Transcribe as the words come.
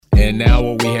And now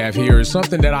what we have here is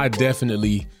something that I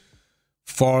definitely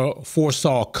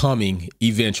foresaw coming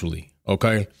eventually,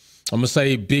 okay? I'm going to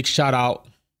say big shout out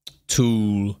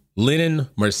to Lennon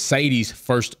Mercedes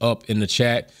first up in the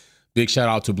chat. Big shout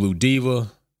out to Blue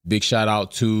Diva. Big shout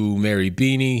out to Mary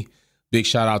Beanie. Big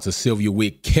shout out to Sylvia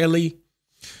Wick Kelly.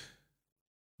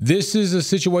 This is a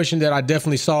situation that I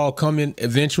definitely saw coming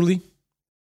eventually.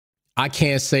 I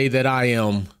can't say that I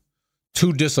am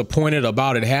too disappointed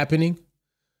about it happening.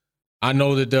 I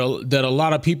know that that a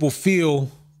lot of people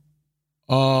feel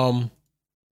that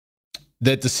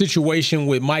the situation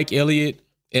with Mike Elliott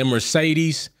and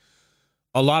Mercedes,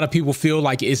 a lot of people feel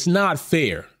like it's not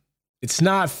fair. It's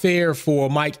not fair for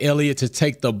Mike Elliott to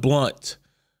take the blunt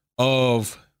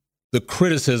of the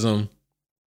criticism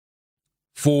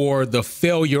for the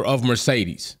failure of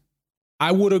Mercedes.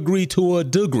 I would agree to a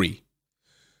degree.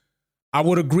 I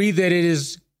would agree that it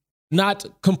is not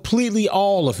completely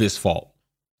all of his fault.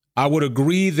 I would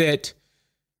agree that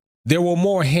there were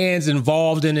more hands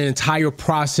involved in the entire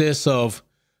process of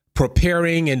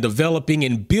preparing and developing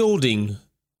and building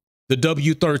the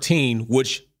W13,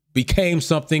 which became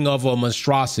something of a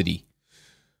monstrosity,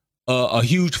 a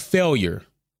huge failure,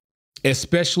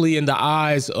 especially in the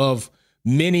eyes of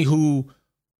many who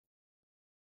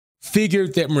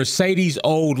figured that Mercedes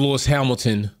owed Lewis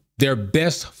Hamilton their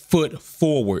best foot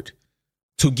forward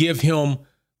to give him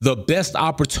the best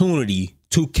opportunity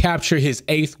to capture his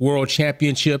 8th world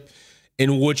championship,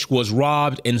 in which was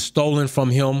robbed and stolen from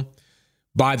him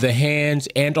by the hands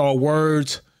and or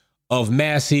words of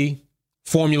Massey,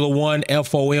 Formula One,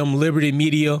 FOM, Liberty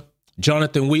Media,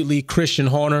 Jonathan Wheatley, Christian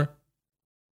Horner.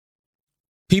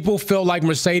 People felt like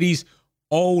Mercedes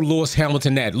owed Lewis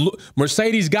Hamilton that.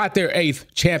 Mercedes got their 8th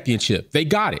championship. They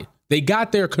got it. They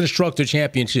got their constructor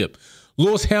championship.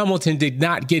 Lewis Hamilton did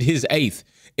not get his 8th,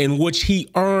 in which he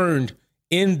earned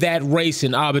in that race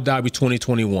in Abu Dhabi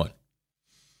 2021.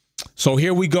 So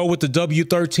here we go with the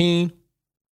W13,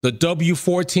 the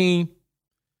W14,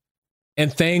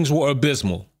 and things were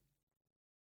abysmal.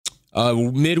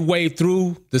 Midway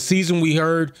through the season, we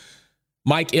heard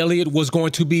Mike Elliott was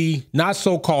going to be not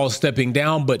so-called stepping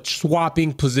down, but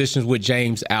swapping positions with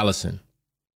James Allison.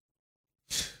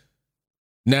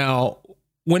 Now,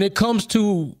 when it comes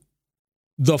to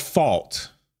the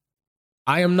fault,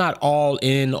 I am not all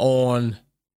in on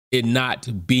it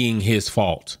not being his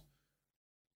fault.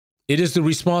 It is the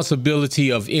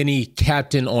responsibility of any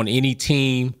captain on any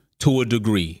team to a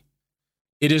degree.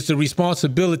 It is the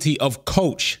responsibility of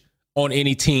coach on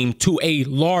any team to a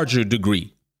larger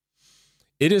degree.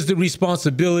 It is the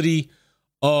responsibility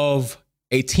of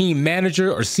a team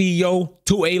manager or CEO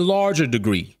to a larger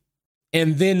degree,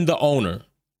 and then the owner.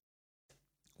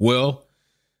 Well,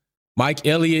 Mike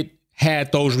Elliott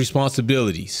had those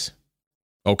responsibilities.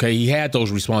 Okay, he had those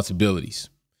responsibilities.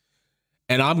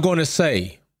 And I'm going to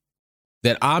say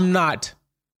that I'm not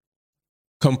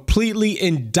completely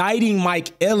indicting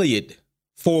Mike Elliott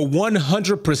for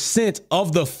 100%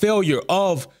 of the failure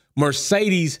of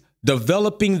Mercedes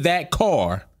developing that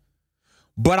car,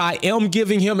 but I am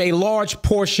giving him a large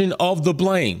portion of the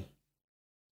blame,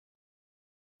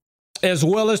 as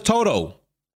well as Toto.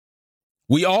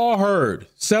 We all heard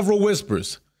several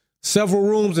whispers, several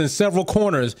rooms and several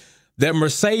corners that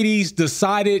Mercedes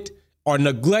decided or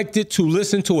neglected to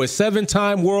listen to a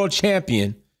 7-time world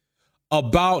champion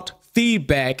about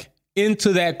feedback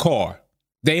into that car.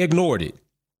 They ignored it.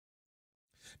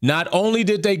 Not only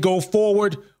did they go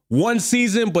forward one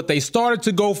season, but they started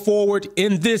to go forward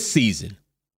in this season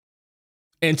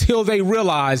until they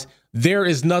realized there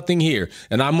is nothing here.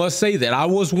 And I must say that I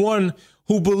was one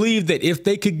who believed that if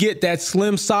they could get that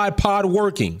slim side pod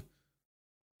working,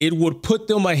 it would put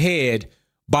them ahead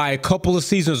by a couple of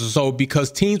seasons or so, because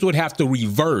teams would have to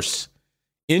reverse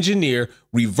engineer,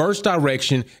 reverse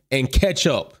direction, and catch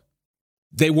up.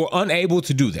 They were unable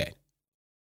to do that.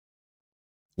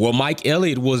 Well, Mike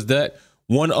Elliott was that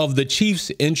one of the chiefs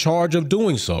in charge of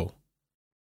doing so.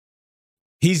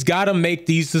 He's got to make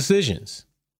these decisions.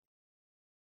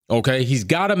 Okay, he's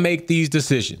got to make these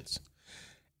decisions.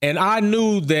 And I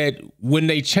knew that when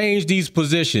they changed these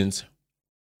positions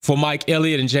for Mike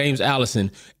Elliott and James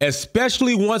Allison,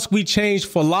 especially once we changed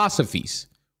philosophies,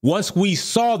 once we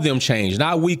saw them change,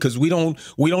 not we, because we don't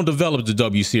develop the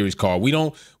W Series car. We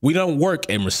don't work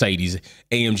in Mercedes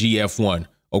AMG F1.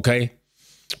 Okay.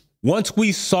 Once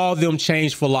we saw them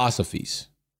change philosophies,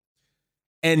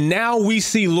 and now we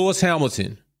see Lewis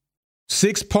Hamilton,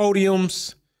 6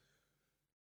 podiums,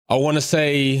 I want to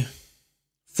say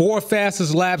 4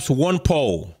 fastest laps, 1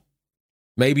 pole,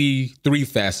 maybe 3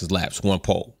 fastest laps, 1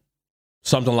 pole,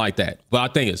 something like that.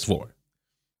 But I think it's 4.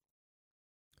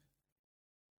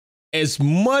 as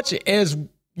much as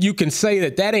you can say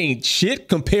that ain't shit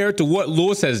compared to what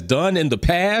Lewis has done in the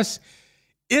past,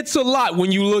 it's a lot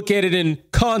when you look at it in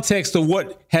context of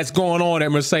what has gone on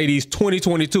at Mercedes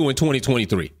 2022 and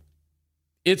 2023.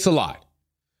 It's a lot.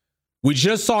 We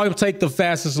just saw him take the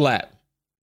fastest lap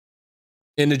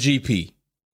in the GP.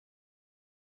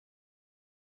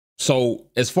 So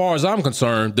as far as I'm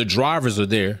concerned, the drivers are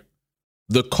there.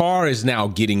 The car is now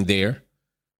getting there.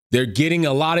 They're getting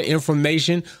a lot of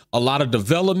information, a lot of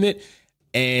development,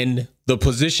 and the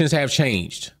positions have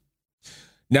changed.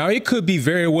 Now, it could be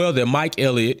very well that Mike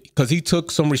Elliott, because he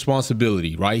took some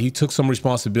responsibility, right? He took some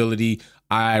responsibility.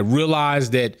 I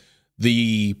realized that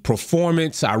the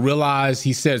performance, I realized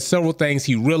he said several things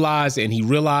he realized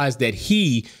that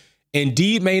he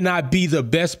indeed may not be the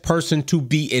best person to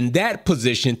be in that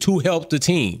position to help the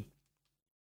team.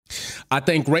 I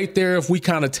think right there, if we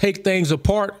kind of take things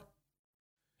apart,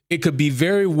 it could be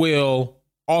very well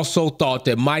also thought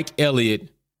that Mike Elliott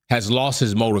has lost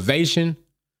his motivation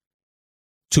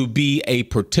to be a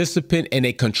participant and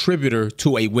a contributor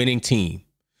to a winning team.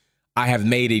 I have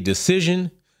made a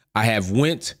decision. I have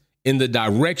went in the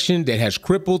direction that has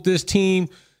crippled this team.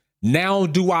 Now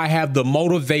do I have the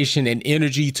motivation and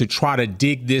energy to try to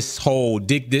dig this hole,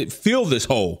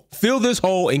 fill this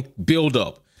hole and build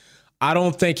up? I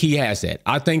don't think he has that.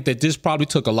 I think that this probably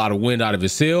took a lot of wind out of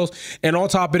his sails. And on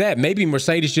top of that, maybe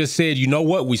Mercedes just said, you know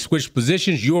what? We switched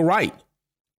positions. You're right.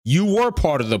 You were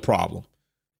part of the problem.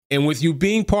 And with you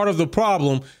being part of the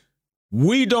problem,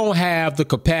 we don't have the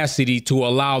capacity to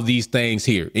allow these things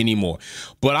here anymore.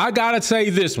 But I got to say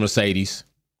this, Mercedes.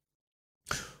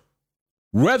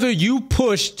 Whether you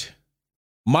pushed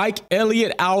Mike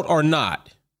Elliott out or not,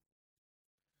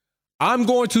 I'm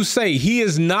going to say he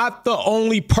is not the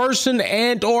only person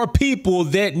and or people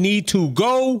that need to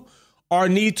go or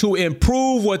need to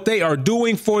improve what they are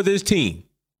doing for this team.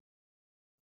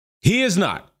 He is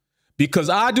not.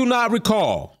 Because I do not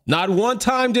recall, not one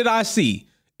time did I see,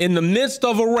 in the midst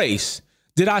of a race,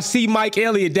 did I see Mike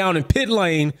Elliott down in pit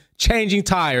lane changing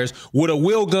tires with a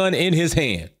wheel gun in his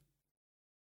hand.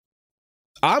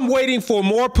 I'm waiting for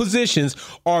more positions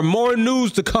or more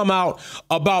news to come out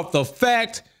about the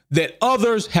fact that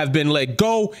others have been let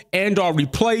go and are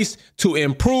replaced to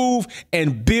improve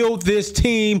and build this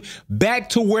team back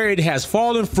to where it has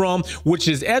fallen from, which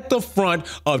is at the front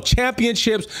of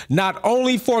championships, not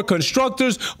only for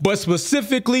constructors, but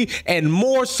specifically and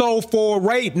more so for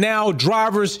right now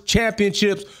drivers'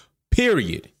 championships,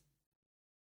 period.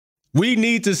 We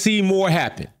need to see more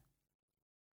happen.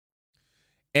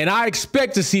 And I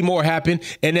expect to see more happen.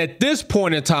 And at this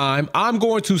point in time, I'm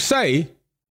going to say,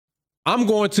 I'm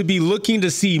going to be looking to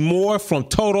see more from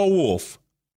Toto Wolff.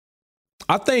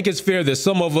 I think it's fair that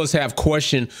some of us have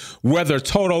questioned whether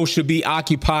Toto should be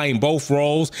occupying both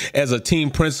roles as a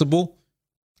team principal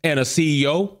and a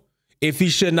CEO. If he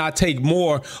should not take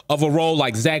more of a role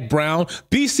like Zach Brown,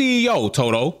 be CEO,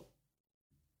 Toto.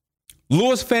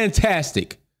 Lewis,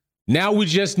 fantastic. Now we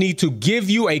just need to give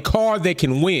you a car that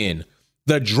can win.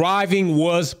 The driving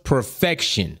was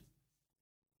perfection.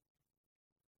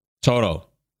 Toto.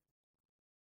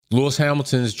 Lewis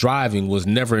Hamilton's driving was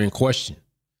never in question.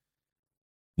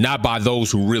 Not by those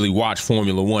who really watch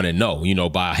Formula One and know,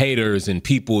 by haters and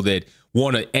people that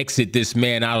want to exit this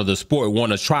man out of the sport,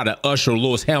 want to try to usher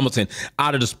Lewis Hamilton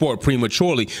out of the sport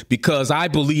prematurely, because I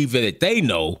believe that they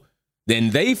know,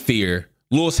 then they fear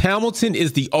Lewis Hamilton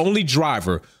is the only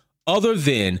driver other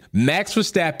than Max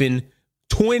Verstappen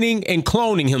twinning and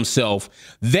cloning himself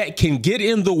that can get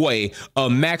in the way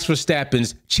of Max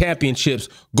Verstappen's championships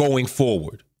going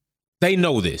forward. They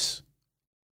know this.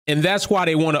 And that's why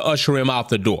they want to usher him out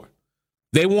the door.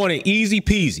 They want it easy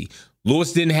peasy.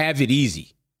 Lewis didn't have it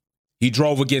easy. He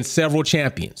drove against several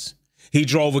champions. He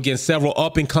drove against several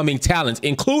up-and-coming talents,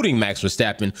 including Max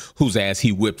Verstappen, whose ass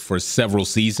he whipped for several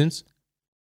seasons.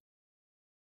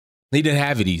 He didn't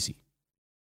have it easy.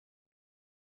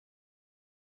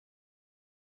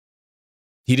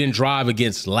 He didn't drive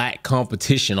against lack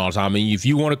competition all the time. I mean, if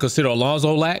you want to consider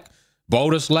Alonso lack,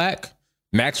 Bottas lack,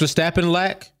 Max Verstappen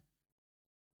lack,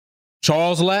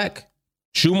 Charles lack,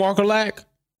 Schumacher lack,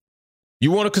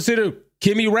 you want to consider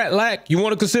Kimi Rat lack, you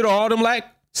want to consider all them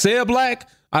lack, Seb lack?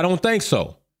 I don't think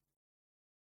so.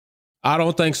 I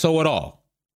don't think so at all.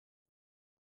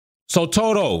 So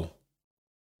Toto,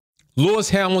 Lewis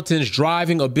Hamilton's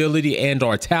driving ability and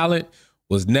or talent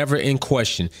was never in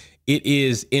question. It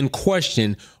is in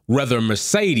question whether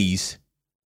Mercedes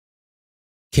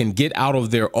can get out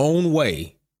of their own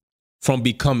way from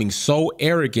becoming so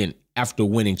arrogant after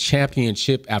winning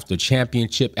championship after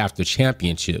championship after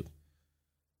championship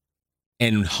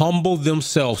and humble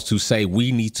themselves to say,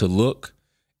 we need to look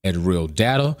at real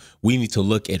data. We need to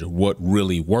look at what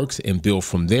really works and build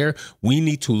from there. We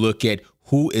need to look at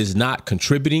who is not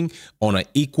contributing on an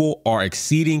equal or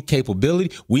exceeding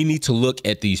capability. We need to look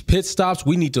at these pit stops.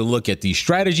 We need to look at these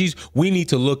strategies. We need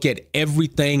to look at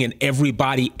everything and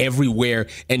everybody everywhere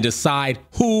and decide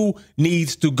who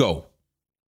needs to go.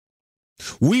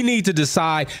 We need to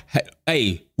decide,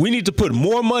 hey, we need to put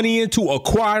more money into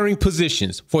acquiring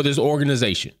positions for this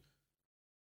organization.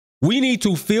 We need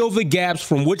to fill the gaps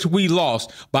from which we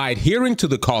lost by adhering to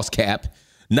the cost cap,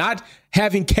 not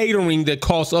having catering that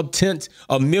costs up tens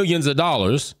of millions of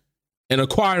dollars and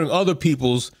acquiring other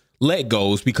people's let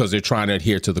goes because they're trying to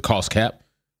adhere to the cost cap.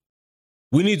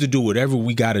 We need to do whatever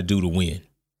we got to do to win.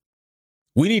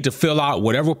 We need to fill out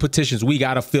whatever petitions we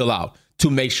got to fill out to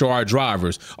make sure our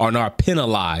drivers are not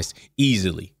penalized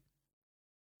easily.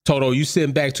 Toto, you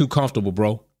sitting back too comfortable,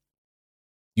 bro.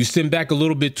 You sitting back a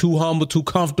little bit too humble, too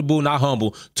comfortable, not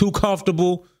humble, too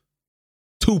comfortable,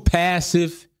 too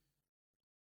passive.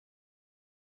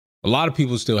 A lot of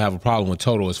people still have a problem with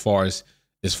Toto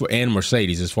and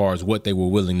Mercedes as far as what they were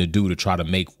willing to do to try to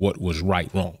make what was right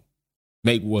wrong.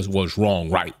 Make what was wrong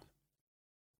right.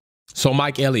 So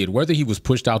Mike Elliott, whether he was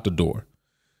pushed out the door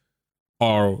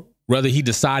or whether he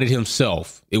decided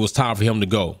himself it was time for him to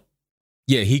go,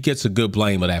 yeah, he gets a good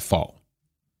blame of that fault.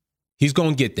 He's going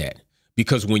to get that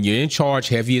because when you're in charge,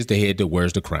 heavy is the head that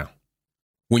wears the crown.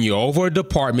 When you're over a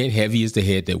department, heavy is the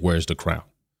head that wears the crown.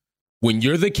 When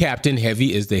you're the captain,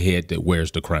 heavy is the head that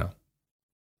wears the crown.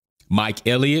 Mike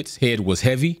Elliott's head was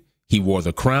heavy. He wore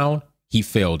the crown. He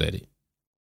failed at it.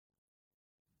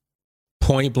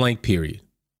 Point blank, period.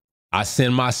 I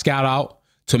send my scout out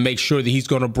to make sure that he's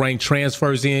going to bring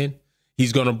transfers in.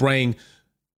 He's going to bring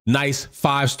nice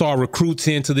 5-star recruits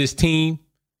into this team.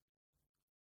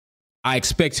 I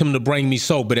expect him to bring me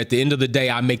so, but at the end of the day,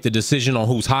 I make the decision on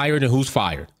who's hired and who's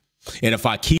fired. And if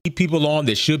I keep people on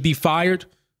that should be fired,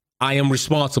 I am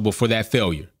responsible for that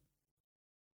failure.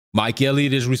 Mike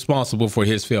Elliott is responsible for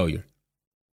his failure.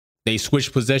 They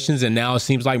switched possessions, and now it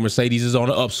seems like Mercedes is on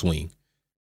an upswing.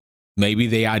 Maybe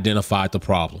they identified the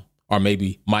problem, or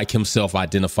maybe Mike himself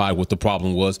identified what the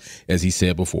problem was, as he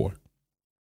said before.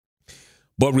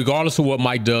 But regardless of what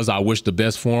Mike does, I wish the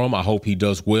best for him. I hope he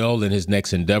does well in his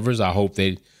next endeavors. I hope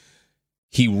that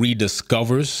he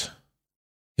rediscovers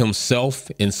himself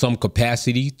in some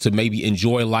capacity to maybe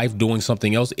enjoy life doing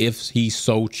something else if he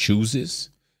so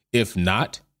chooses. If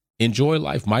not, enjoy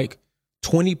life, Mike.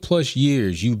 20 plus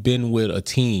years you've been with a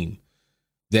team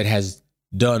that has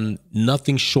done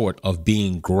nothing short of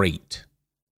being great.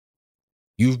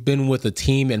 You've been with a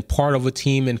team and part of a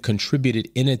team and contributed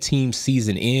in a team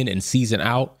season in and season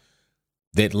out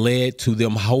that led to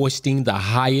them hoisting the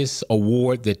highest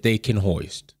award that they can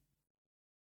hoist.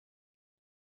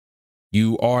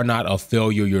 You are not a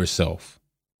failure yourself.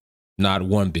 Not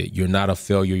one bit. You're not a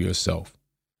failure yourself.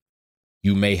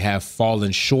 You may have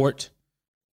fallen short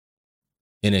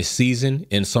in a season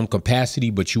in some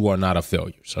capacity, but you are not a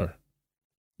failure, sir.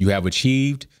 You have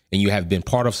achieved and you have been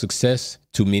part of success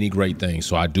to many great things.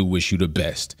 So I do wish you the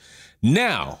best.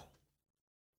 Now.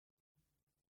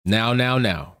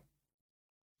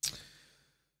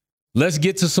 Let's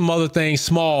get to some other things.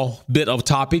 Small bit of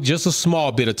topic, just a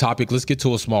small bit of topic. Let's get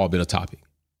to a small bit of topic.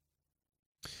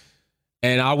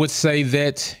 And I would say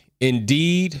that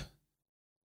indeed,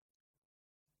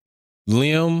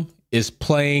 Liam is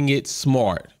playing it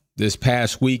smart. This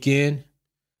past weekend,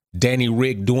 Danny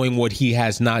Rick doing what he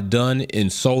has not done in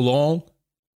so long.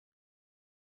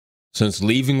 Since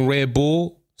leaving Red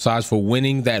Bull, besides for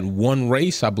winning that one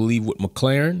race, I believe with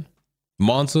McLaren,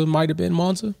 Monza might have been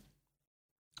Monza.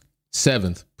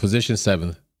 Position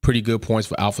 7th. Pretty good points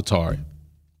for AlphaTauri.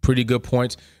 Pretty good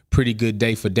points. Pretty good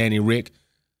day for Danny Rick.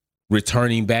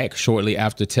 Returning back shortly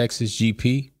after Texas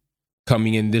GP.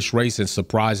 Coming in this race and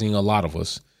surprising a lot of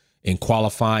us in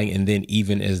qualifying and then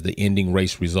even as the ending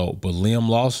race result. But Liam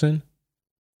Lawson,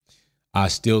 I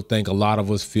still think a lot of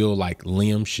us feel like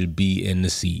Liam should be in the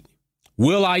seat.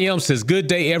 Will I Am says, good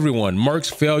day, everyone. Merck's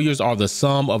failures are the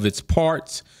sum of its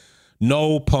parts.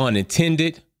 No pun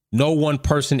intended. No one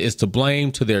person is to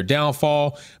blame to their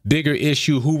downfall. Bigger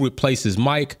issue, who replaces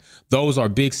Mike? Those are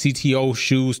big CTO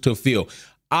shoes to fill.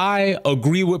 I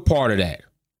agree with part of that.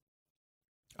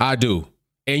 I do.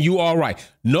 And you are right.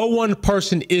 No one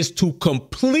person is to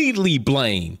completely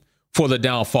blame for the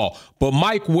downfall. But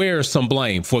Mike wears some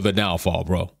blame for the downfall,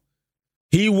 bro.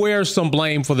 He wears some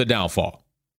blame for the downfall.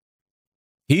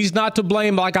 He's not to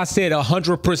blame, like I said,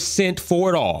 100% for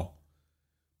it all.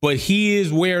 But he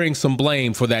is wearing some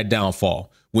blame for that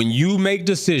downfall. When you make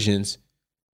decisions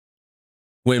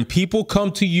When people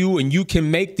come to you and you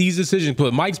can make these decisions,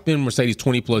 but Mike's been Mercedes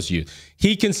 20 plus years.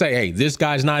 He can say, hey, this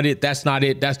guy's not it. That's not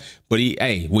it.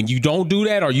 Hey, when you don't do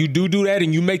that or you do that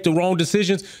and you make the wrong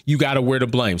decisions, you got to wear the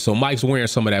blame. So Mike's wearing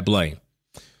some of that blame.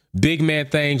 Big man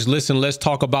things. Listen, let's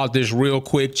talk about this real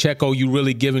quick. Checo, you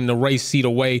really giving the race seat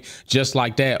away just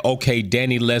like that. Okay,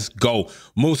 Danny, let's go.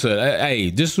 Musa, hey,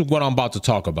 this is what I'm about to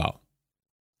talk about.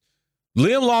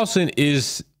 Liam Lawson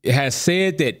has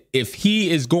said that if he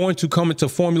is going to come into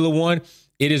Formula One,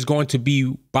 it is going to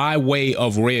be by way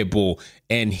of Red Bull.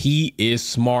 And he is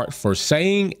smart for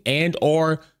saying and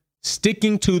or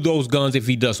sticking to those guns if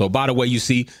he does so. By the way, you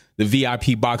see the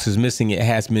VIP box is missing. It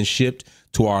has been shipped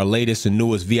to our latest and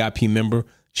newest VIP member,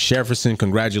 Jefferson.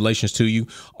 Congratulations to you.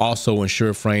 Also,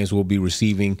 Insured Frames will be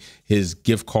receiving his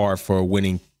gift card for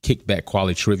winning Kickback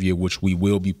Quality Trivia, which we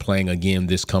will be playing again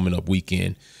this coming up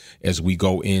weekend as we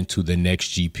go into the next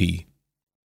GP.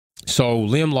 So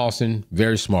Liam Lawson,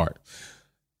 very smart.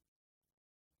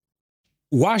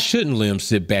 Why shouldn't Liam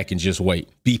sit back and just wait?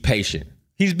 Be patient.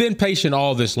 He's been patient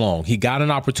all this long. He got an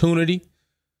opportunity.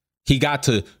 He got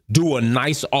to do a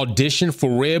nice audition for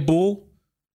Red Bull.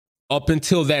 Up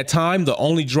until that time, the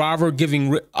only driver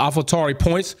giving AlphaTauri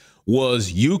points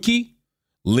was Yuki.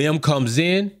 Liam comes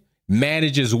in,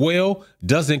 manages well,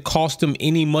 doesn't cost him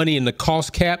any money in the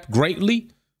cost cap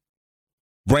greatly.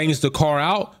 Brings the car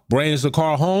out, brings the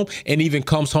car home, and even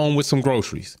comes home with some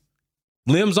groceries.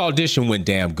 Liam's audition went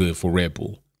damn good for Red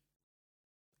Bull.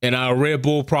 And our Red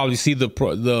Bull probably see they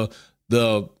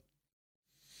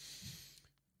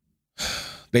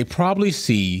probably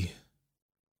see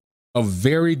a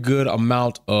very good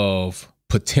amount of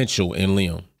potential in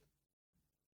Liam.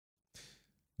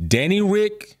 Danny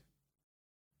Rick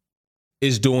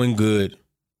is doing good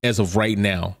as of right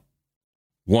now.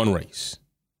 One race.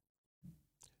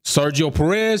 Sergio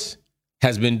Perez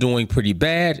has been doing pretty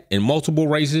bad in multiple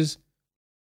races.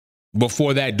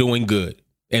 Before that, doing good.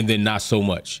 And then not so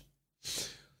much.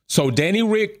 So Danny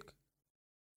Rick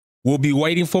will be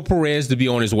waiting for Perez to be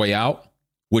on his way out,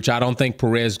 which I don't think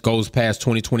Perez goes past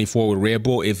 2024 with Red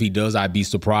Bull. If he does, I'd be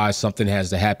surprised. Something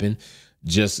has to happen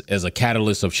just as a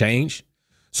catalyst of change.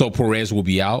 So Perez will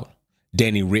be out.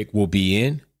 Danny Rick will be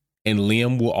in. And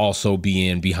Liam will also be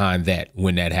in behind that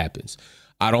when that happens.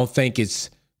 I don't think it's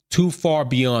too far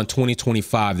beyond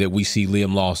 2025 that we see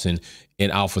Liam Lawson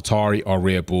in AlphaTauri or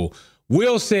Red Bull.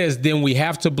 Will says, then we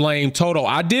have to blame Toto.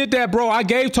 I did that, bro. I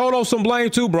gave Toto some blame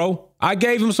too, bro. I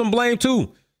gave him some blame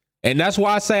too. And that's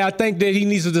why I say I think that he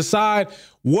needs to decide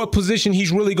what position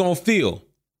he's really going to fill.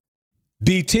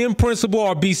 Be team principal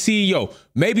or be CEO.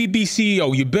 Maybe be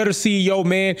CEO. You better CEO,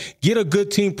 man. Get a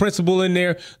good team principal in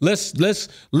there. Let's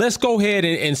go ahead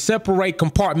and separate,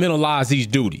 compartmentalize these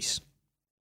duties.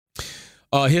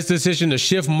 His decision to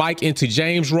shift Mike into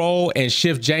James' role and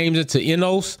shift James into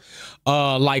Enos.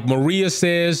 Like Maria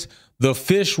says, the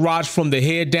fish rots from the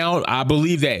head down. I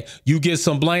believe that. You get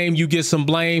some blame, you get some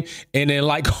blame. And then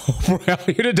like out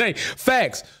here today,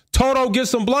 facts, Toto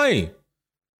gets some blame.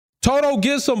 Toto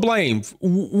gets some blame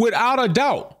without a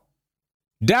doubt.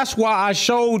 That's why I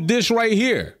showed this right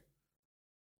here.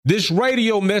 This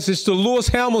radio message to Lewis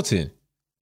Hamilton.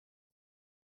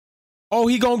 Oh,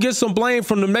 he gonna get some blame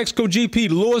from the Mexico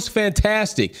GP. Lewis,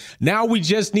 fantastic. Now we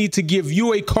just need to give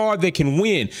you a car that can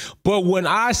win. But when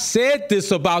I said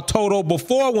this about Toto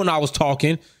before when I was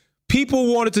talking,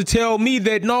 people wanted to tell me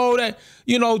that, no, that,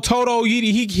 you know, Toto,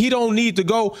 he don't need to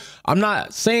go. I'm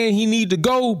not saying he need to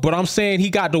go, but I'm saying he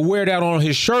got to wear that on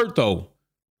his shirt, though.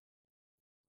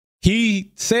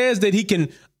 He says that he can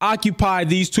occupy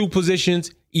these two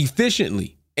positions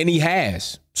efficiently, and he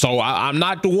has. So I'm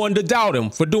not the one to doubt him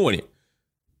for doing it.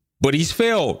 But he's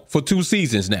failed for 2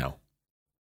 seasons now.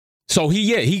 So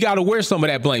he got to wear some of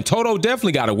that blame. Toto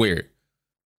definitely got to wear it.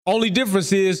 Only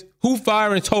difference is who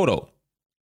firing Toto.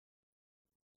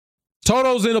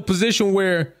 Toto's in a position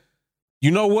where,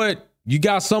 you know what? You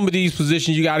got some of these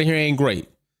positions you got to hear ain't great.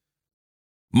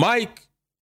 Mike,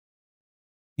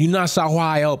 you're not so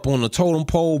high up on the totem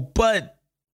pole, but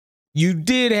you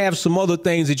did have some other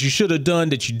things that you should have done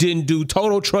that you didn't do.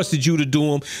 Toto trusted you to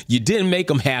do them. You didn't make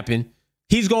them happen.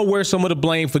 He's going to wear some of the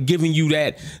blame for giving you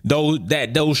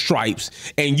those stripes.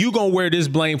 And you're going to wear this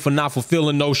blame for not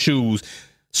fulfilling those shoes.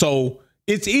 So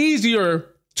it's easier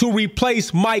to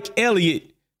replace Mike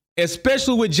Elliott,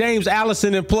 especially with James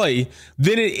Allison in play,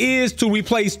 than it is to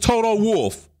replace Toto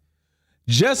Wolff.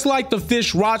 Just like the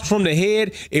fish rots from the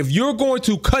head, if you're going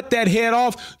to cut that head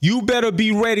off, you better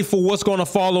be ready for what's going to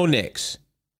follow next.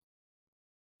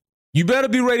 You better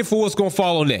be ready for what's going to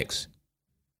follow next.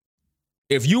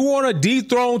 If you want to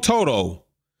dethrone Toto,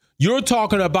 you're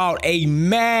talking about a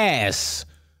mass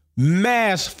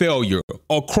failure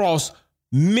across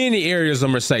many areas of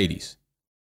Mercedes.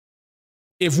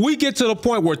 If we get to the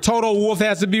point where Toto Wolff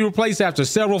has to be replaced after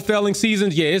several failing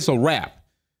seasons, yeah, it's a wrap.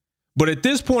 But at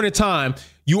this point in time,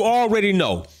 you already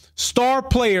know star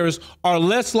players are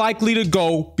less likely to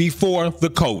go before the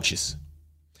coaches.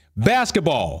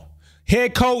 Basketball,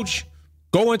 head coach,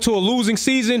 go into a losing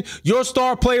season, your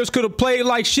star players could have played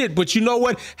like shit, but you know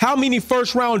what? How many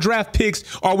first-round draft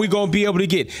picks are we going to be able to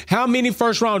get? How many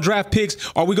first-round draft picks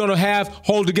are we going to have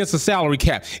hold against the salary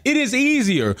cap? It is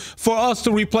easier for us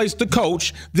to replace the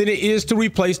coach than it is to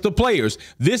replace the players.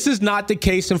 This is not the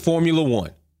case in Formula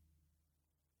One.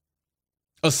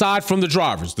 Aside from the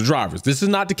drivers. This is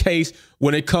not the case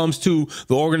when it comes to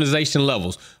the organization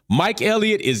levels. Mike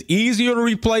Elliott is easier to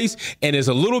replace and is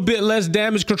a little bit less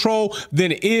damage control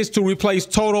than it is to replace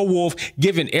Toto Wolff,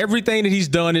 given everything that he's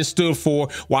done and stood for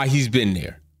while he's been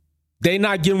there. They're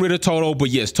not getting rid of Toto, but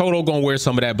yes, Toto going to wear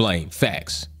some of that blame.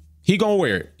 Facts. He going to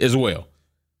wear it as well.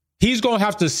 He's going to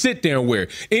have to sit there and wear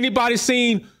it. Anybody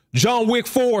seen John Wick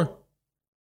 4?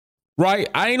 Right?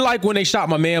 I ain't like when they shot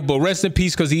my man, but rest in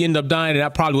peace because he ended up dying, and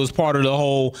that probably was part of the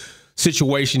whole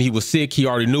situation. He was sick. He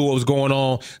already knew what was going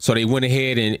on. So they went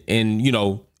ahead and you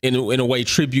know, in a way,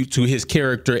 tribute to his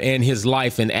character and his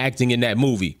life and acting in that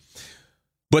movie.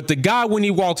 But the guy, when he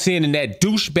walks in, that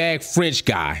douchebag French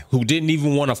guy who didn't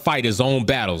even want to fight his own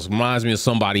battles, reminds me of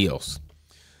somebody else.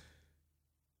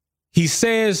 He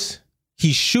says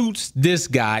he shoots this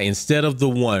guy instead of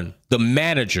the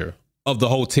manager of the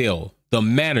hotel, the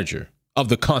manager of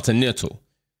the Continental,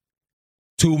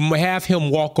 to have him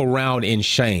walk around in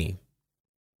shame.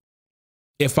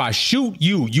 If I shoot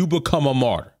you, you become a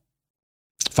martyr.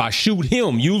 If I shoot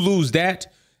him, you lose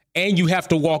that, and you have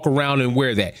to walk around and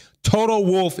wear that. Toto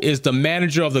Wolff is the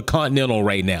manager of the Continental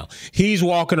right now. He's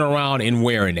walking around and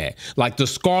wearing that. Like the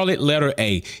scarlet letter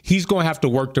A. He's going to have to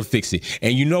work to fix it.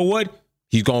 And you know what?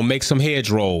 He's going to make some heads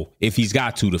roll if he's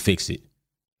got to fix it.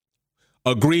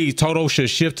 Agreed, Toto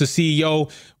should shift to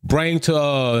CEO, bring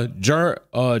to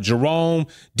Jerome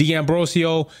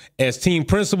D'Ambrosio as team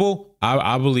principal.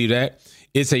 I believe that.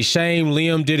 It's a shame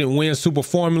Liam didn't win Super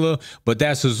Formula, but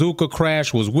that Suzuka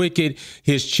crash was wicked.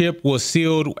 His chip was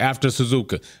sealed after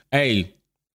Suzuka. Hey,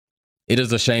 it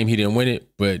is a shame he didn't win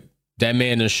it, but that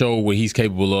man done showed what he's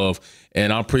capable of.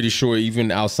 And I'm pretty sure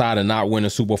even outside of not winning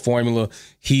Super Formula,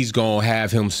 he's going to have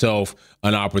himself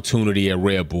an opportunity at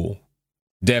Red Bull.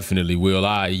 Definitely will.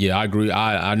 I agree.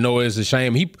 I know it's a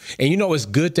shame. And you know, it's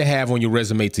good to have on your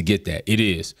resume to get that. It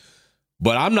is.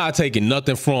 But I'm not taking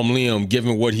nothing from Liam,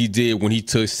 given what he did when he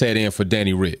set in for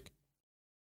Danny Rick.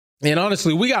 And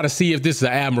honestly, we got to see if this is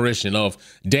an admiration of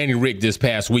Danny Rick this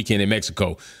past weekend in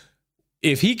Mexico.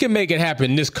 If he can make it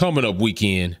happen this coming up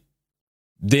weekend,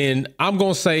 then I'm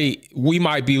going to say we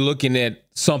might be looking at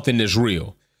something that's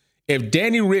real. If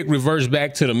Danny Rick reverts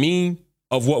back to the mean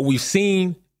of what we've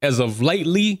seen as of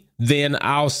lately, then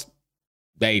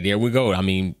there we go. I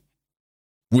mean,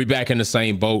 we're back in the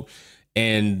same boat.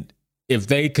 And if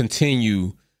they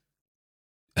continue,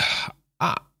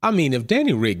 I mean, if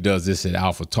Danny Rick does this at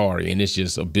AlphaTauri and it's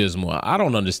just abysmal, I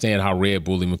don't understand how Red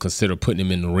Bull even consider putting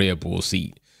him in the Red Bull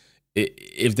seat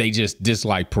if they just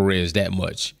dislike Perez that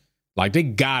much. Like, they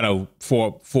gotta,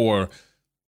 for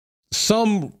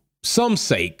some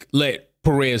sake, let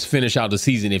Perez finish out the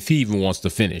season if he even wants to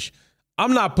finish.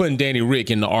 I'm not putting Danny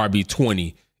Rick in the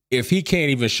RB20 if he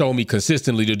can't even show me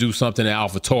consistently to do something at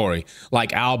AlphaTauri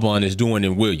like Albon is doing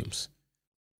in Williams,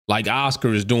 like Oscar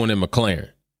is doing in McLaren,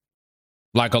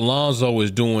 like Alonso is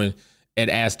doing at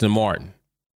Aston Martin.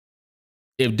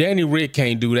 If Danny Rick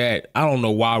can't do that, I don't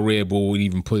know why Red Bull would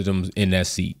even put him in that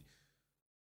seat.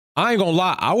 I ain't gonna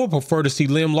lie, I would prefer to see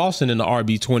Liam Lawson in the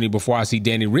RB20 before I see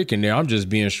Danny Rick in there. I'm just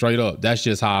being straight up. That's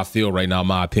just how I feel right now,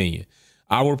 my opinion.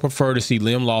 I would prefer to see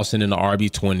Liam Lawson in the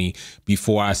RB20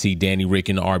 before I see Danny Rick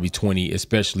in the RB20,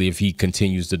 especially if he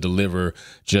continues to deliver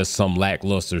just some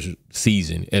lackluster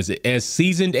season. As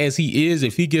seasoned as he is,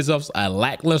 if he gives us a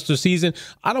lackluster season,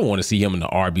 I don't want to see him in the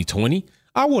RB20.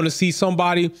 I want to see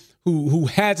somebody who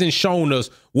hasn't shown us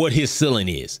what his ceiling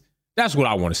is. That's what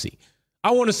I want to see.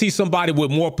 I want to see somebody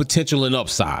with more potential and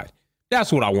upside.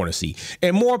 That's what I want to see.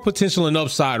 And more potential and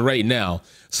upside right now,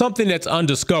 something that's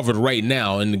undiscovered right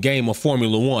now in the game of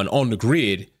Formula One on the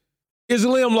grid, is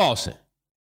Liam Lawson.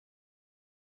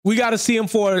 We got to see him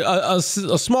for a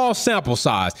small sample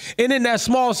size. And in that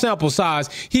small sample size,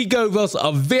 he gave us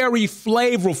a very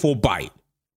flavorful bite.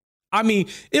 I mean,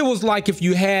 it was like if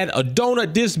you had a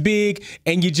donut this big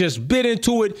and you just bit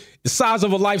into it, the size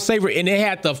of a Lifesaver, and it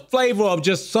had the flavor of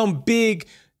just some big,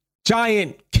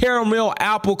 giant caramel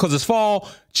apple because it's fall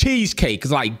cheesecake.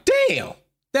 It's like, damn,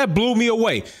 that blew me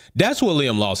away. That's what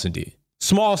Liam Lawson did.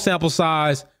 Small sample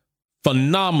size,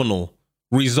 phenomenal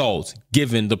results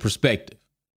given the perspective.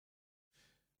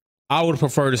 I would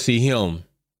prefer to see him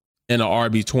in an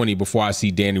RB20 before I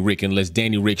see Danny Rick, unless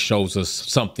Danny Rick shows us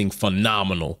something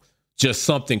phenomenal, just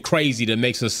something crazy that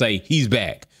makes us say he's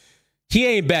back. He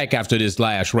ain't back after this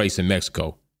last race in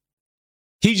Mexico.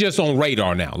 He's just on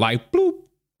radar now, like bloop.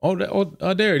 Oh,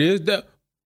 there it is.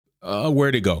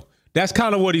 Where'd it go? That's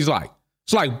kind of what he's like.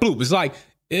 It's like bloop. It's like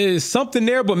there's something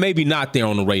there, but maybe not there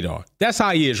on the radar. That's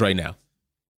how he is right now.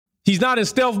 He's not in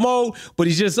stealth mode, but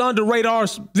he's just under radar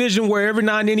vision where every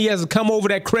now and then he has to come over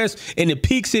that crest and it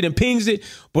peaks it and pings it.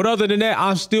 But other than that,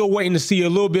 I'm still waiting to see a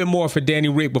little bit more for Danny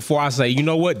Rick before I say, you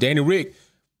know what, Danny Rick,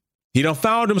 he done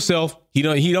found himself. He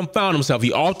done found himself.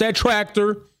 He off that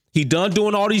tractor. He done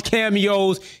doing all these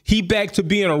cameos. He back to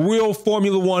being a real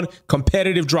Formula One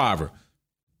competitive driver.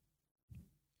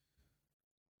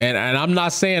 And I'm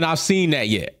not saying I've seen that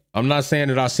yet. I'm not saying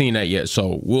that I've seen that yet.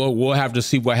 So we'll have to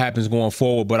see what happens going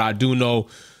forward. But I do know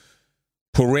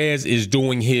Perez is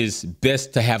doing his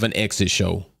best to have an exit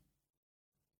show.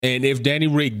 And if Danny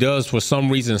Rick does, for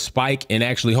some reason, spike and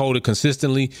actually hold it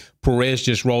consistently, Perez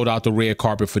just rolled out the red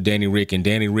carpet for Danny Rick, and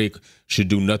Danny Rick should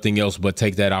do nothing else but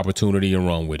take that opportunity and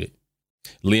run with it.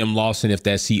 Liam Lawson, if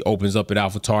that seat opens up at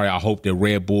AlphaTauri, I hope that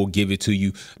Red Bull give it to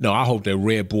you. No, I hope that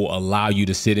Red Bull allow you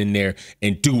to sit in there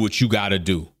and do what you got to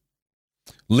do.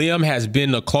 Liam has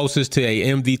been the closest to a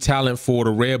MV talent for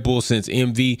the Red Bull since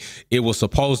MV. It was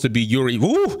supposed to be Yuri.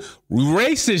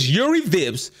 Racist Yuri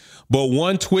Vips. But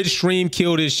one Twitch stream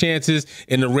killed his chances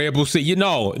in the Red Bull seat.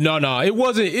 No. It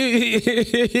wasn't.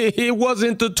 It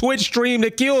wasn't the Twitch stream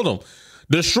that killed him.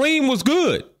 The stream was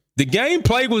good. The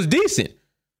gameplay was decent.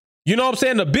 You know what I'm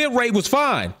saying? The bit rate was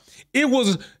fine. It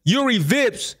was Yuri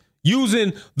Vips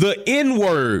using the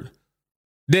N-word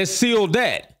that sealed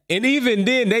that. And even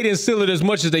then, they didn't seal it as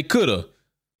much as they could have.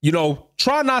 You know,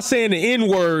 try not saying the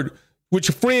N-word with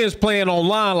your friends playing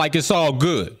online like it's all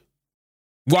good.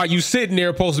 While you sitting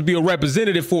there supposed to be a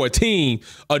representative for a team,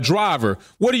 a driver,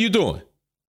 what are you doing?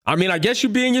 I mean, I guess you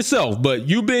being yourself, but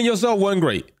you being yourself wasn't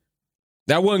great.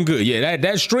 That wasn't good. Yeah,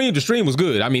 the stream was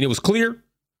good. I mean, it was clear.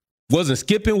 Wasn't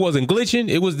skipping, wasn't glitching.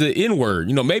 It was the N-word.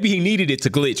 You know, maybe he needed it to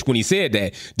glitch when he said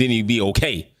that. Then he'd be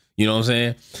okay. You know what I'm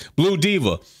saying? Blue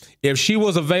Diva. If she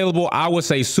was available, I would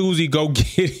say, Susie, go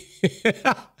get it.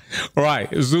 Right.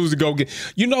 Susie, go get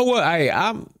it. You know what?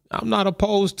 I'm not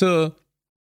opposed to,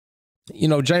 you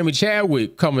know, Jamie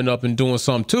Chadwick coming up and doing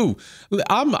something too.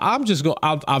 I'm just going,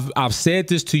 I've said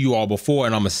this to you all before,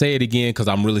 and I'm going to say it again because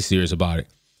I'm really serious about it.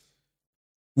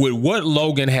 With what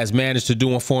Logan has managed to do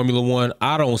in Formula One,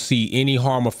 I don't see any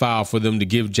harm or foul for them to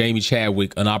give Jamie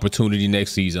Chadwick an opportunity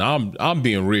next season. I'm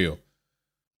being real.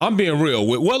 I'm being real.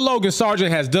 With what Logan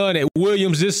Sargent has done at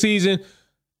Williams this season,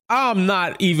 I'm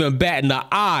not even batting an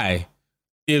eye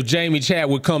if Jamie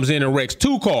Chadwick comes in and wrecks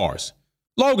 2 cars.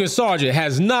 Logan Sargent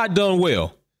has not done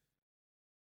well.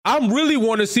 I'm really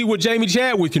want to see what Jamie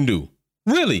Chadwick can do.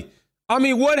 Really. I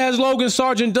mean, what has Logan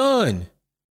Sargent done?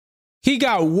 He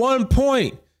got 1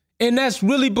 point, and that's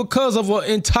really because of an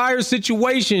entire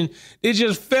situation. It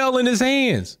just fell in his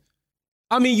hands.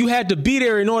 I mean, you had to be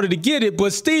there in order to get it,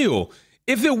 but still,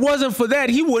 if it wasn't for that,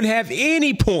 he wouldn't have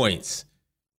any points.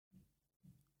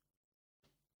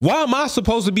 Why am I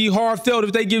supposed to be hard felt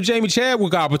if they give Jamie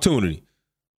Chadwick opportunity?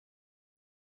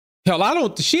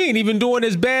 Hell, she ain't even doing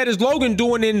as bad as Logan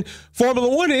doing in Formula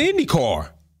One and IndyCar.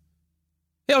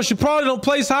 Hell, she probably don't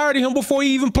place higher than him before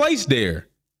he even placed there.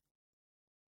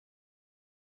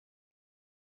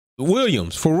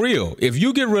 Williams, for real, if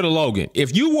you get rid of Logan,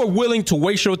 if you were willing to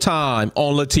waste your time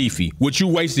on Latifi, which you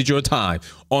wasted your time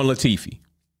on Latifi,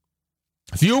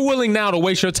 if you're willing now to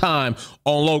waste your time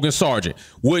on Logan Sargent,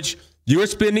 which you're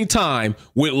spending time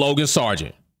with Logan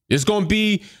Sargent, it's going to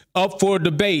be up for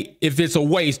debate if it's a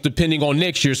waste depending on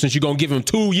next year, since you're going to give him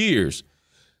 2 years.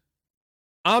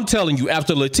 I'm telling you,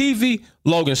 after Latifi,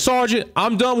 Logan Sargent,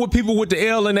 I'm done with people with the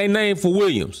L in their name for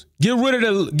Williams. Get rid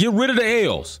of the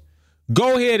L's.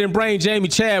 Go ahead and bring Jamie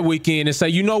Chadwick in and say,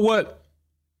 you know what?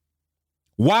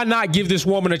 Why not give this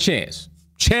woman a chance?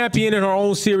 Champion in her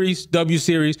own series, W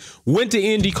Series, went to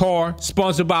IndyCar,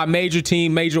 sponsored by a major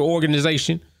team, major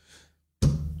organization.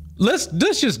 Let's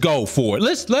just go for it.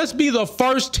 Let's be the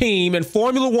first team in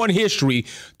Formula One history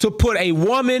to put a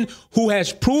woman who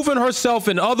has proven herself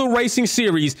in other racing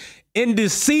series in the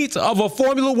seat of a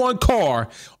Formula One car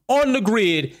on the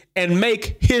grid and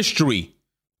make history.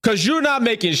 Because you're not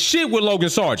making shit with Logan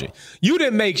Sargent. You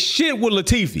didn't make shit with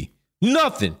Latifi.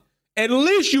 Nothing. At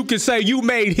least you can say you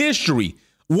made history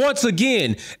once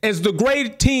again, as the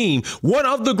great team, one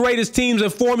of the greatest teams in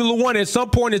Formula One at some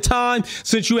point in time,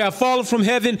 since you have fallen from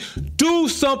heaven, do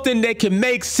something that can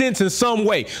make sense in some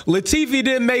way. Latifi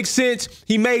didn't make sense.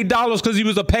 He made dollars because he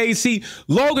was a paid seat.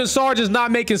 Logan Sargent's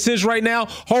not making sense right now.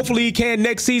 Hopefully he can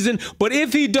next season. But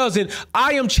if he doesn't,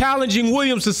 I am challenging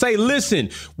Williams to say, listen,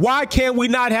 why can't we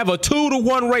not have a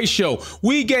 2-to-1 ratio?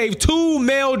 We gave 2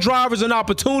 male drivers an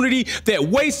opportunity that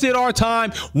wasted our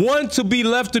time, one to be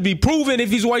left to be proven if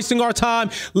he's wasting our time.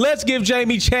 Let's give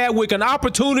Jamie Chadwick an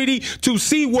opportunity to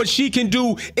see what she can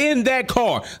do in that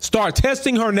car. Start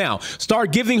testing her now.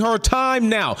 Start giving her time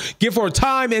now. Give her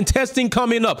time and testing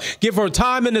coming up. Give her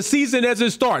time in the season as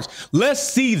it starts. Let's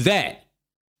see that.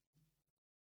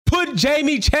 Put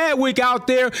Jamie Chadwick out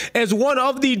there as one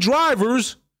of the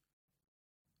drivers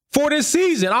for this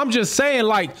season. I'm just saying,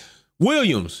 like,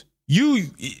 Williams,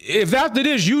 if after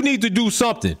this you need to do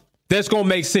something that's going to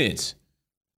make sense.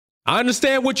 I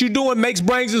understand what you're doing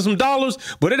brings in some dollars,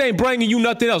 but it ain't bringing you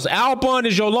nothing else. Albon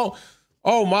is your loan.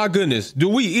 Oh, my goodness. Do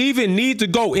we even need to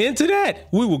go into that?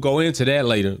 We will go into that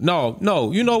later.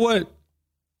 No. You know what?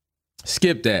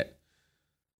 Skip that.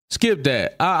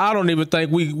 I don't even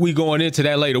think we going into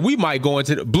that later. We might go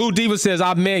into Blue Diva says,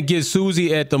 I meant get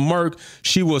Susie at the Merc.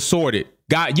 She was sorted.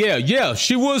 Yeah,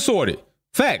 she was sorted.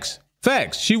 Facts.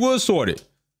 She was sorted.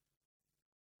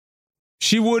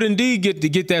 She would indeed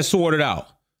get that sorted out.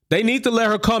 They need to let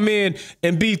her come in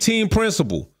and be team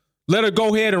principal. Let her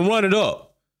go ahead and run it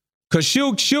up, because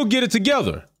she'll get it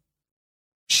together.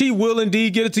 She will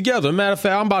indeed get it together. Matter of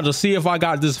fact, I'm about to see if I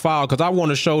got this file, because I want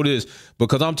to show this,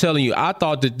 because I'm telling you, I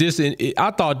thought this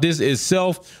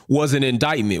itself was an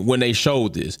indictment when they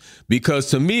showed this, because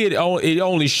to me it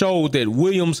only showed that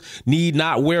Williams need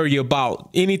not worry about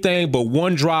anything but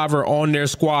one driver on their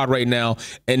squad right now,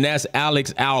 and that's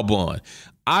Alex Albon.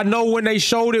 I know when they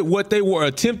showed it what they were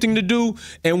attempting to do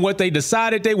and what they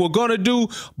decided they were going to do,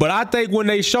 but I think when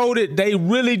they showed it, they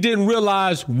really didn't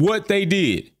realize what they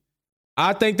did.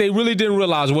 I think they really didn't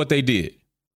realize what they did.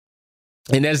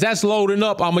 And as that's loading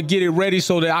up, I'm going to get it ready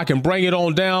so that I can bring it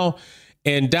on down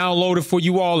and download it for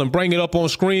you all and bring it up on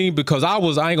screen, because I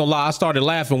ain't gonna lie, I started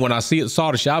laughing when I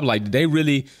saw the shit. I was like,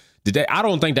 did they? I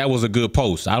don't think that was a good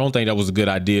post. I don't think that was a good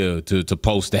idea to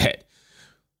post that.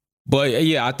 But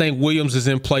yeah, I think Williams is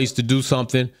in place to do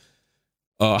something.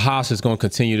 Haas is going to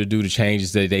continue to do the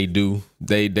changes that they do.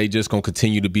 They just going to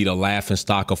continue to be the laughing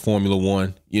stock of Formula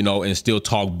One, and still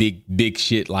talk big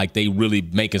shit like they really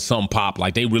making something pop,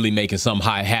 like they really making something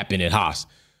happen at Haas.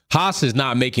 Haas is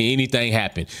not making anything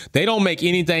happen. They don't make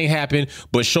anything happen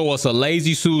but show us a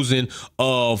lazy Susan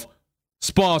of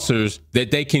sponsors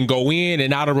that they can go in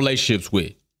and out of relationships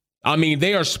with. I mean,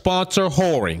 they are sponsor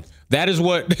whoring. That's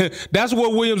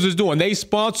what Williams is doing. They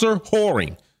sponsor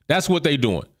whoring. That's what they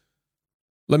doing.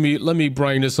 Let me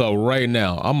bring this up right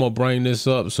now. I'm going to bring this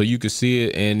up so you can see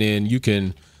it, and then you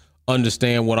can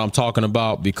understand what I'm talking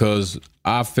about, because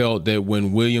I felt that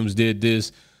when Williams did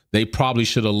this, they probably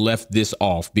should have left this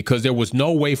off, because there was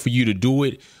no way for you to do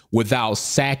it without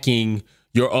sacking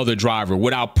your other driver,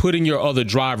 without putting your other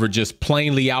driver just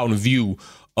plainly out in view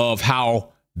of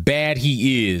how bad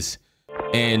he is.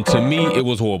 And to me, it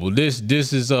was horrible. This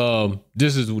is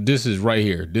right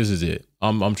here. This is it.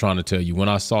 I'm trying to tell you. When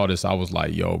I saw this, I was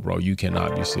like, yo, bro, you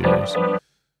cannot be serious.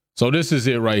 So this is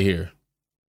it right here.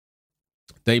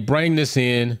 They bring this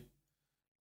in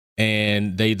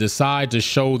and they decide to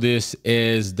show this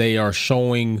as they are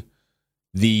showing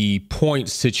the point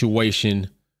situation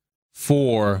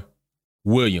for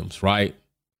Williams, right?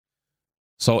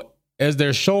 So as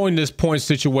they're showing this point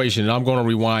situation, and I'm going to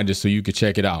rewind this so you can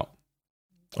check it out.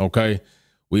 Okay,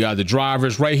 we got the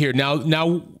drivers right here.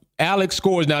 Now Alex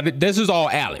scores. Now this is all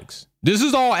Alex. This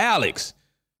is all Alex.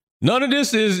 None of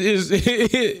this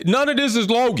is none of this is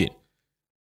Logan.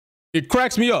 It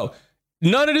cracks me up.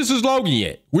 None of this is Logan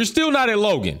yet. We're still not at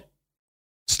Logan.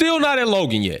 Still not at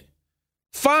Logan yet.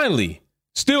 Finally,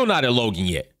 still not at Logan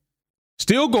yet.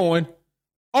 Still going.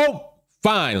 Oh,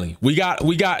 finally, we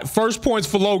got first points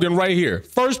for Logan right here.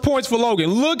 First points for Logan.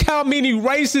 Look how many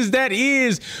races that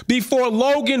is before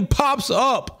Logan pops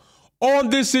up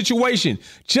on this situation.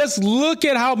 Just look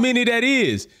at how many that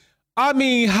is. I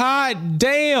mean, hot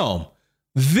damn.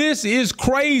 This is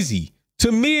crazy.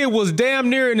 To me, it was damn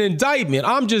near an indictment.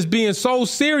 I'm just being so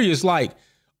serious. Like,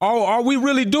 are we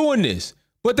really doing this?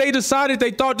 But they decided they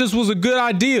thought this was a good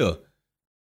idea.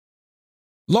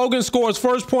 Logan scores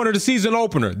first point of the season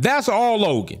opener. That's all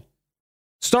Logan.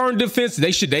 Stern defense.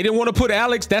 They didn't want to put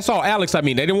Alex. That's all Alex. I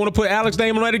mean, they didn't want to put Alex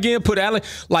name on it again. Put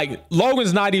Alex. Like,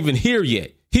 Logan's not even here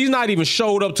yet. He's not even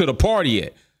showed up to the party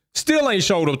yet. Still ain't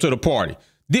showed up to the party.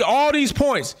 All these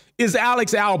points is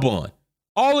Alex Albon.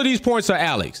 All of these points are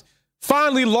Alex.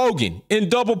 Finally, Logan in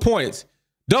double points.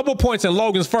 Double points in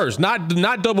Logan's first, not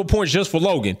double points just for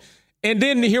Logan. And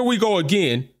then here we go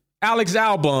again. Alex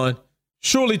Albon,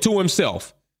 surely to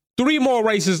himself. 3 more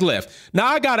races left. Now,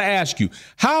 I got to ask you,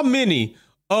 how many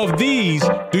of these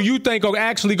do you think are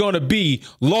actually going to be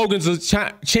Logan's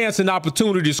chance and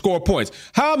opportunity to score points?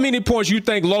 How many points you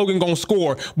think Logan going to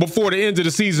score before the end of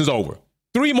the season's over?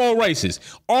 3 more races.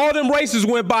 All them races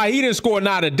went by. He didn't score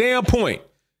not a damn point.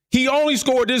 He only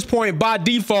scored this point by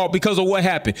default because of what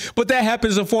happened. But that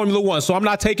happens in Formula One, so I'm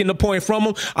not taking the point from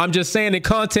him. I'm just saying in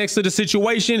context of the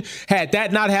situation, had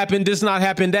that not happened, this not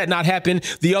happened, that not happened,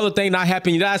 the other thing not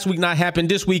happened, last week not happened,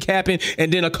 this week happened,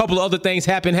 and then a couple of other things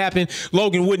happened,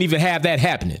 Logan wouldn't even have that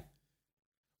happening.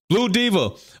 Blue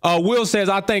Diva, Will says,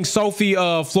 I think Sophie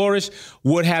Flores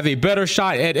would have a better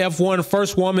shot at F1,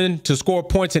 first woman to score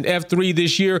points in F3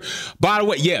 this year. By the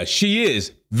way, yeah, she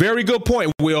is. Very good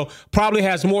point, Will. Probably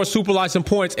has more super license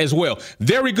points as well.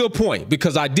 Very good point,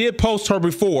 because I did post her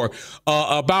before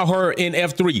about her in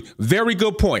F3. Very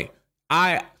good point.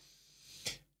 I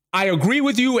agree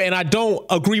with you, and I don't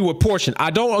agree with portion. I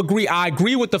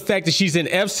agree with the fact that she's in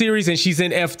F Series and she's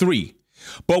in F3.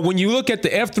 But when you look at the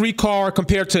F3 car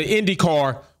compared to Indy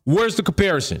car, where's the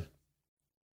comparison?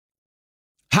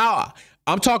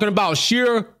 I'm talking about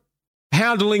sheer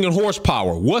handling and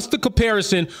horsepower. What's the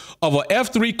comparison of an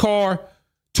F3 car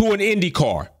to an Indy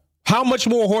car? How much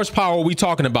more horsepower are we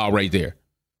talking about right there?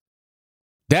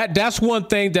 That's one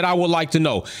thing that I would like to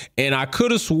know. And I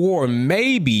could have swore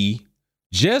maybe,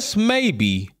 just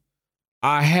maybe,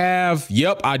 I have,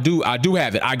 yep, I do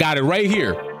have it. I got it right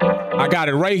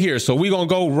here. So we're going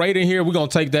to go right in here. We're going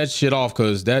to take that shit off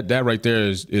because that right there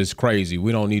is crazy.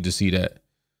 We don't need to see that.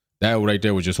 That right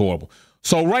there was just horrible.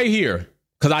 So right here,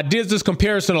 because I did this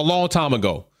comparison a long time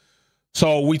ago.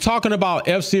 So we talking about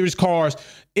F-Series cars.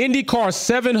 Indy car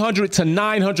 700 to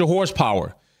 900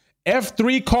 horsepower.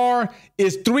 F3 car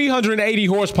is 380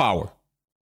 horsepower.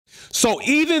 So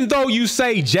even though you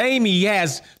say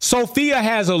Sophia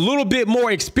has a little bit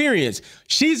more experience,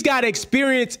 she's got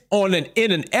experience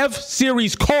in an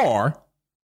F-Series car,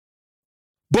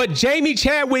 but Jamie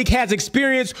Chadwick has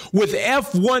experience with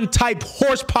F1 type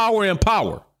horsepower and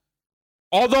power.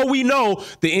 Although we know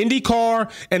the Indy car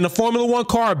and the Formula One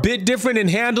car are a bit different in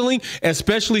handling,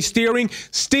 especially steering,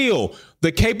 still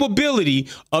the capability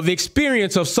of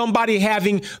experience of somebody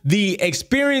having the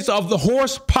experience of the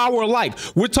horsepower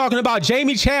life. We're talking about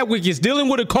Jamie Chadwick is dealing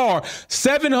with a car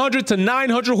 700 to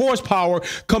 900 horsepower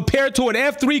compared to an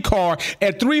F3 car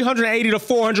at 380 to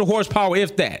 400 horsepower,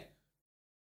 if that.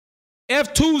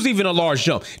 F2 is even a large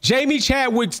jump. Jamie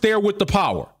Chadwick's there with the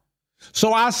power.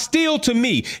 So to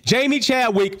me, Jamie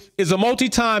Chadwick is a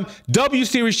multi-time W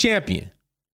Series champion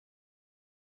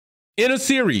in a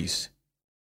series.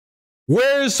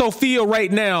 Where is Sophia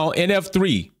right now in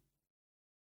F3?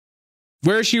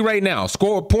 Where is she right now?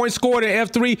 Points scored in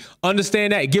F3,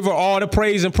 understand that. Give her all the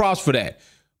praise and props for that.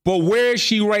 But where is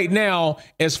she right now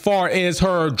as far as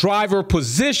her driver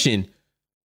position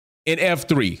in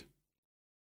F3?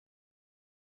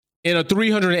 In a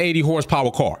 380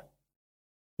 horsepower car.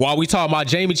 While we talking about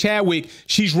Jamie Chadwick,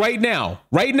 she's right now.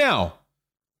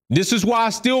 This is why I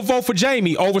still vote for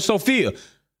Jamie over Sophia.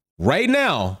 Right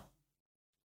now,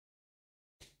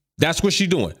 that's what she's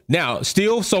doing. Now,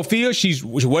 still, Sophia,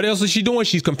 what else is she doing?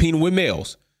 She's competing with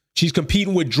males. She's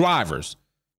competing with drivers,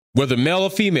 whether male or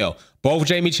female. Both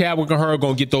Jamie Chadwick and her are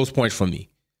going to get those points from me.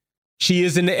 She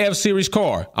is in the F-Series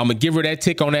car. I'm going to give her that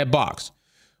tick on that box.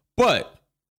 But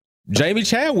Jamie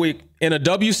Chadwick in a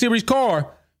W-Series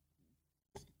car,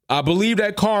 I believe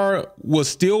that car was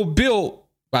still built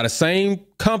by the same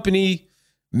company,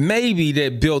 maybe,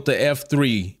 that built the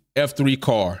F3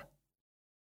 car.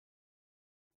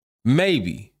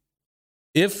 Maybe.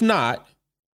 If not,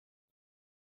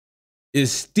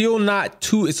 it's still not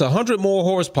it's 100 more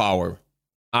horsepower.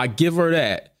 I give her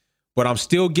that. But I'm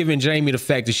still giving Jamie the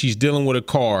fact that she's dealing with a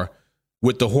car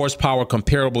with the horsepower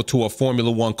comparable to a Formula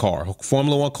One car. A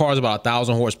Formula One car is about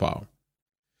 1,000 horsepower.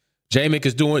 Jamie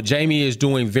is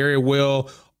doing very well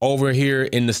over here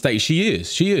in the States. She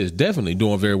is definitely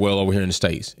doing very well over here in the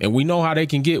States. And we know how they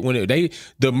can get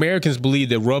the Americans believe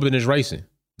that rubbing is racing.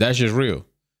 That's just real.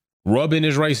 Rubbing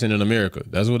is racing in America.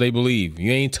 That's what they believe.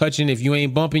 You ain't touching. If you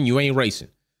ain't bumping, you ain't racing.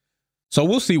 So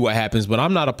we'll see what happens, but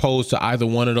I'm not opposed to either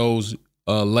one of those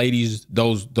ladies,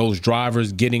 those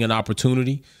drivers getting an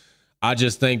opportunity. I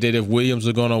just think that if Williams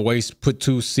are going to put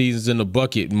 2 seasons in the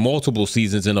bucket, multiple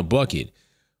seasons in a bucket,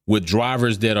 with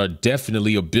drivers that are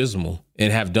definitely abysmal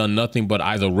and have done nothing but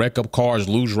either wreck up cars,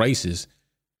 lose races.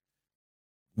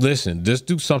 Listen, just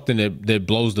do something that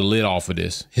blows the lid off of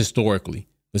this historically.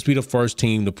 Let's be the first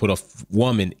team to put a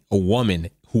woman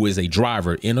who is a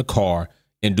driver in a car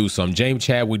and do something. Jamie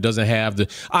Chadwick doesn't have the,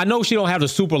 I know she don't have the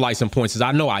super license points.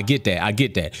 I know, I get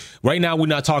that. Right now, we're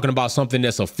not talking about something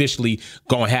that's officially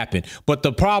going to happen. But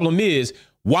the problem is,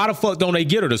 why the fuck don't they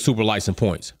get her the super license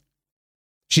points?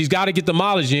 She's got to get the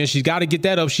mileage in. She's got to get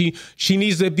that up. She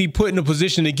needs to be put in a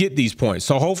position to get these points.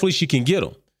 So hopefully she can get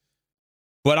them.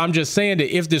 But I'm just saying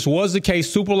that if this was the case,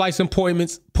 super license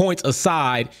points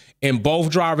aside, and both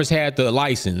drivers had the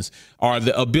license or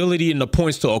the ability and the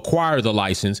points to acquire the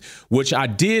license, which I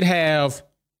did have.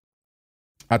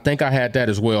 I think I had that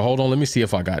as well. Hold on. Let me see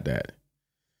if I got that.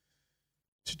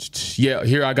 Yeah,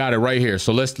 here I got it right here.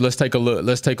 So let's take a look.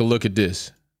 Let's take a look at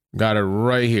this. Got it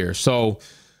right here. So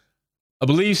I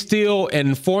believe still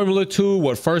in Formula 2,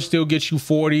 what first still gets you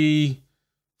 40,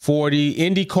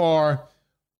 IndyCar.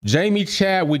 Jamie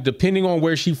Chadwick, depending on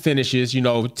where she finishes,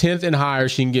 10th and higher,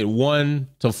 she can get 1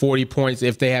 to 40 points.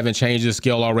 If they haven't changed the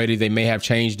scale already, they may have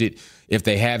changed it. If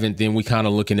they haven't, then we kind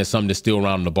of looking at something that's still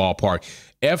around in the ballpark.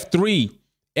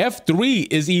 F3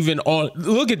 is even on.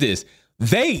 Look at this.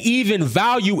 They even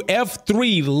value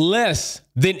F3 less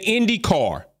than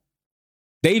IndyCar.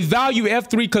 They value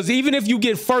F3 because even if you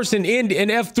get first in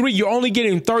F3, you're only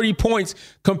getting 30 points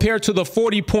compared to the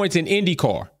 40 points in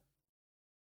IndyCar.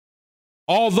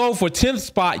 Although for 10th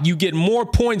spot, you get more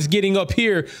points getting up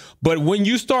here. But when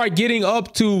you start getting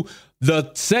up to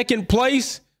the second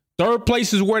place, third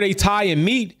place is where they tie and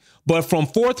meet. But from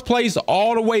fourth place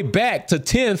all the way back to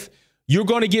 10th, you're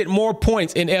going to get more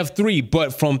points in F3.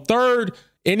 But from third,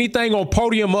 anything on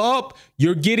podium up,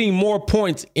 you're getting more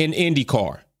points in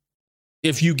IndyCar.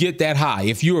 If you get that high,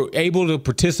 if you're able to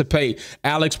participate,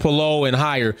 Alex Palou and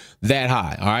higher that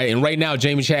high. All right. And right now,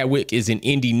 Jamie Chadwick is in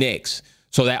Indy next.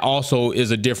 So that also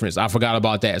is a difference. I forgot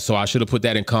about that. So I should have put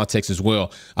that in context as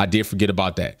well. I did forget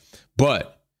about that.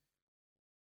 But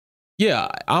yeah,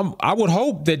 I would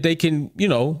hope that they can,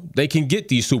 they can get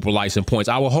these super license points.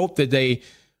 I would hope that they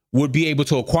would be able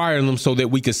to acquire them so that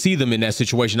we could see them in that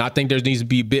situation. I think there needs to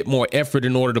be a bit more effort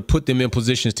in order to put them in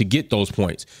positions to get those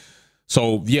points.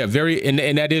 So yeah,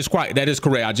 and that is correct.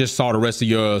 I just saw the rest of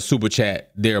your super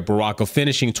chat there, Baraka.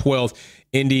 Finishing 12th,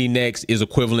 Indy next is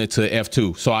equivalent to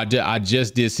F2. So I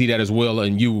just did see that as well,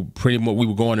 and you pretty much we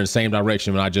were going in the same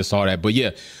direction when I just saw that. But yeah,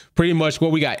 pretty much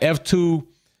what we got F2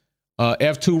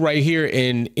 right here,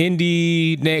 in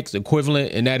Indy next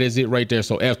equivalent, and that is it right there.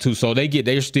 So F2. So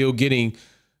they're still getting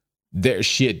their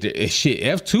shit.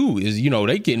 F2 is,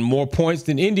 they getting more points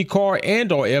than IndyCar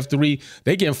and or F3.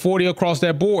 They getting 40 across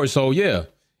that board. So yeah,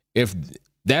 if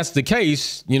that's the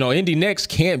case, Indy next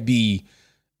can't be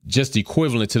just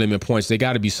equivalent to them in points. They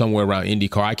got to be somewhere around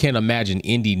IndyCar. I can't imagine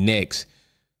Indy next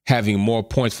having more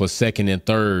points for second and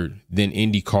third than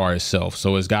IndyCar itself.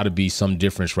 So it's got to be some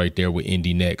difference right there with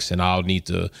Indy next. And I'll need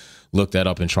to look that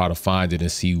up and try to find it and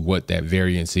see what that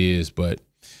variance is. But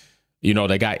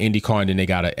they got IndyCar and then they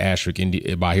got an asterisk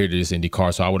by here to this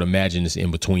IndyCar. So I would imagine it's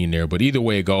in between there. But either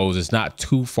way it goes, it's not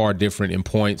too far different in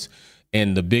points.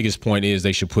 And the biggest point is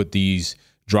they should put these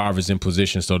drivers in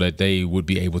position so that they would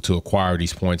be able to acquire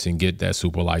these points and get that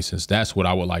super license. That's what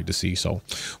I would like to see. So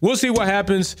we'll see what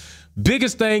happens.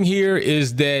 Biggest thing here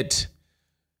is that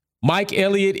Mike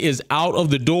Elliott is out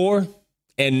of the door.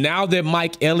 And now that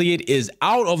Mike Elliott is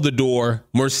out of the door,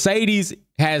 Mercedes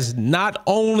has not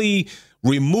only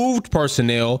removed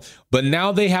personnel, but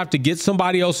now they have to get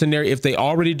somebody else in there if they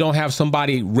already don't have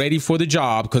somebody ready for the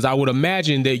job, because I would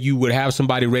imagine that you would have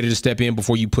somebody ready to step in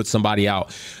before you put somebody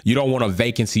out. You don't want a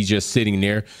vacancy just sitting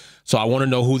there. So I want to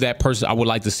know who that person, I would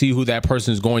like to see who that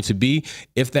person is going to be,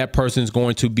 if that person is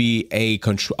going to be a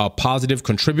positive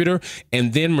contributor.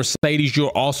 And then Mercedes,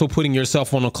 you're also putting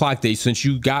yourself on the clock that since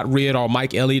you got rid, or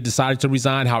Mike Elliott decided to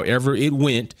resign, however it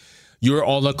went, you're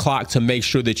on the clock to make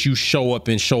sure that you show up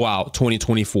and show out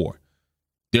 2024.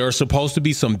 There are supposed to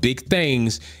be some big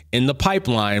things in the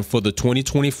pipeline for the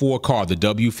 2024 car, the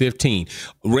W15.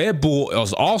 Red Bull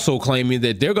is also claiming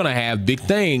that they're going to have big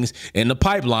things in the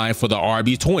pipeline for the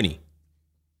RB20.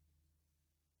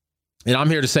 And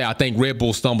I'm here to say I think Red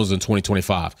Bull stumbles in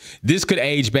 2025. This could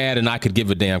age bad and I could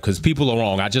give a damn because people are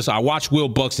wrong. I watched Will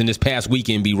Buxton this past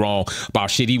weekend be wrong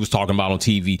about shit he was talking about on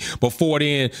TV. Before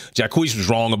then, Jacquees was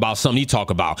wrong about something he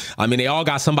talked about. I mean, they all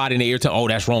got somebody in their ear to, oh,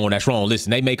 that's wrong, that's wrong. Listen,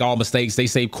 they make all mistakes. They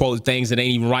say quote things that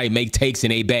ain't even right, make takes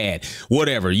and they bad.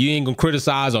 Whatever. You ain't gonna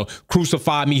criticize or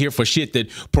crucify me here for shit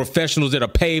that professionals that are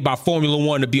paid by Formula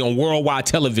One to be on worldwide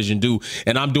television do,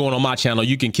 and I'm doing on my channel.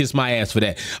 You can kiss my ass for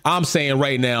that. I'm saying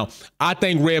right now, I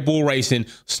think Red Bull Racing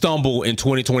stumble in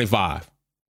 2025.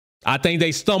 I think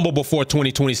they stumble before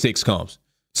 2026 comes.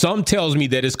 Something tells me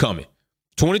that it's coming.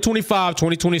 2025,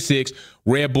 2026,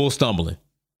 Red Bull stumbling.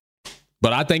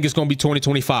 But I think it's going to be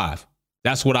 2025.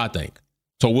 That's what I think.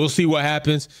 So we'll see what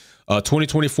happens.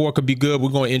 2024 could be good. We're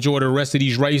going to enjoy the rest of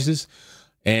these races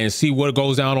and see what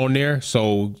goes down on there.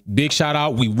 So big shout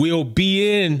out. We will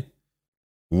be in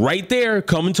right there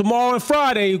coming tomorrow and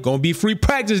Friday. Going to be free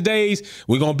practice days.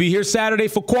 We're going to be here Saturday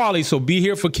for quali. So be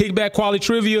here for kickback quali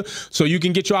trivia so you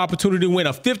can get your opportunity to win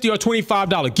a $50 or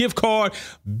 $25 gift card.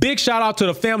 Big shout out to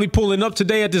the family pulling up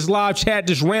today at this live chat,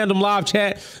 this random live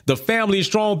chat. The family is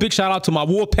strong. Big shout out to my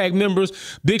Wolfpack members.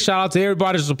 Big shout out to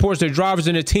everybody that supports their drivers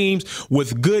and their teams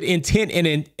with good intent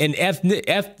and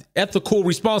ethical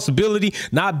responsibility,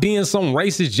 not being some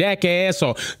racist jackass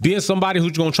or being somebody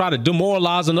who's going to try to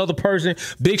demoralize another person.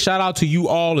 Big shout out to you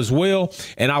all as well.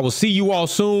 And I will see you all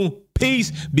soon.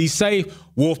 Peace. Be safe.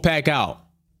 Wolfpack out.